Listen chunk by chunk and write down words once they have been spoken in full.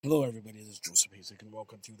Hello, everybody. This is Joseph Hasek, and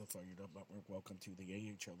welcome to the FiredUp Network. Welcome to the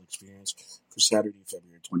AHL experience for Saturday,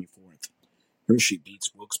 February 24th. Hershey beats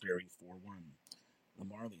Wilkes-Barre 4-1. The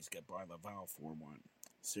Marlies get by Laval 4-1.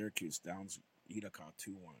 Syracuse downs Utica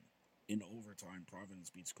 2-1. In overtime, Providence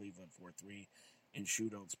beats Cleveland 4-3. In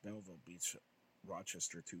shootouts, Belleville beats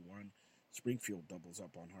Rochester 2-1. Springfield doubles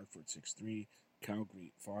up on Hartford 6-3.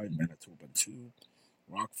 Calgary 5, Manitoba 2.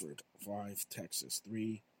 Rockford 5, Texas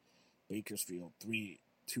 3. Bakersfield 3,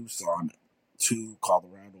 Tucson 2,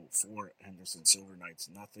 Colorado 4, Henderson Silver Knights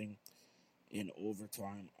nothing. In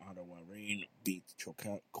overtime, Ottawa Reign beat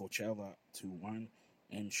Coachella 2-1,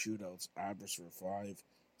 and shootouts Abbotsford 5,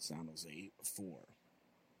 San Jose 4.